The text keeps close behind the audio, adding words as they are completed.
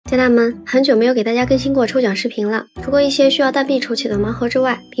家人们，很久没有给大家更新过抽奖视频了。除过一些需要蛋币抽起的盲盒之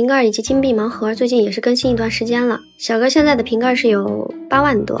外，瓶盖以及金币盲盒最近也是更新一段时间了。小哥现在的瓶盖是有8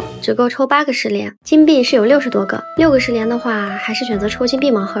万多，只够抽8个10连，金币是有60多个，6个10连的话，还是选择抽金币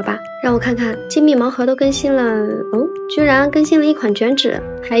盲盒吧。让我看看，金币盲盒都更新了，居然更新了一款卷纸，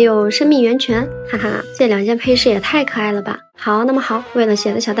还有生命源泉，哈哈，这2件配饰也太可爱了吧。好，那么好，为了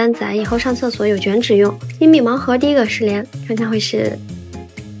写的小蛋仔以后上厕所有卷纸用，金币盲盒第一个10连，看看会是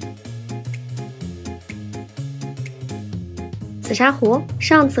紫砂壶，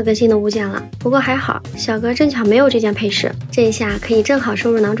上次更新的物件了，不过还好，小哥正巧没有这件配饰，这一下可以正好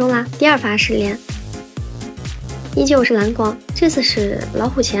收入囊中啦。第2发10连，依旧是蓝光，这次是老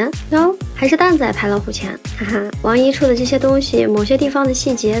虎钳哟，还是蛋仔牌老虎钳，哈哈，王一出的这些东西，某些地方的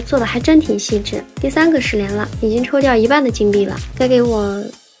细节做的还真挺细致。第3个10连了，已经抽掉1半的金币了，该给我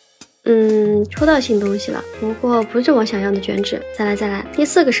抽到新东西了，不过不是我想要的卷纸。再来，第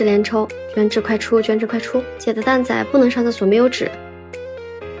4个10连抽，卷纸快出，卷纸快出！姐的蛋仔不能上厕所没有纸。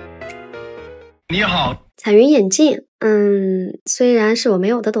你好，彩云眼镜，虽然是我没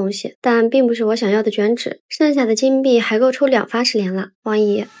有的东西，但并不是我想要的卷纸。剩下的金币还够抽2发10连了，王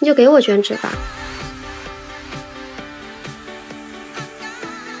姨，你就给我卷纸吧。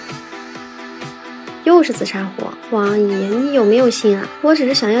又是紫砂壶，王姨，你有没有心啊？我只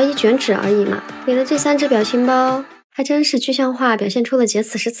是想要一卷纸而已嘛。给的这3只表情包，还真是具象化表现出了姐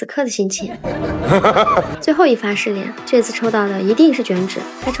此时此刻的心情。最后一发10连，这次抽到的一定是卷纸，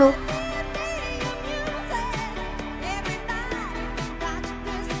开抽。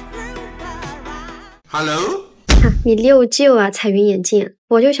Hello， 你六舅啊，彩云眼镜，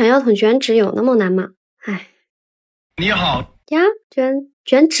我就想要桶卷纸，有那么难吗？唉，你好呀，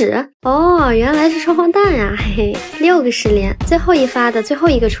卷纸哦，原来是抽黄蛋呀，嘿嘿，6个10连，最后一发的最后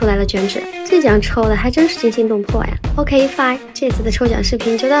一个出来了卷纸，这奖抽的还真是惊心动魄呀。OK fine， 这次的抽奖视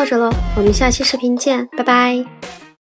频就到这喽，我们下期视频见，拜拜。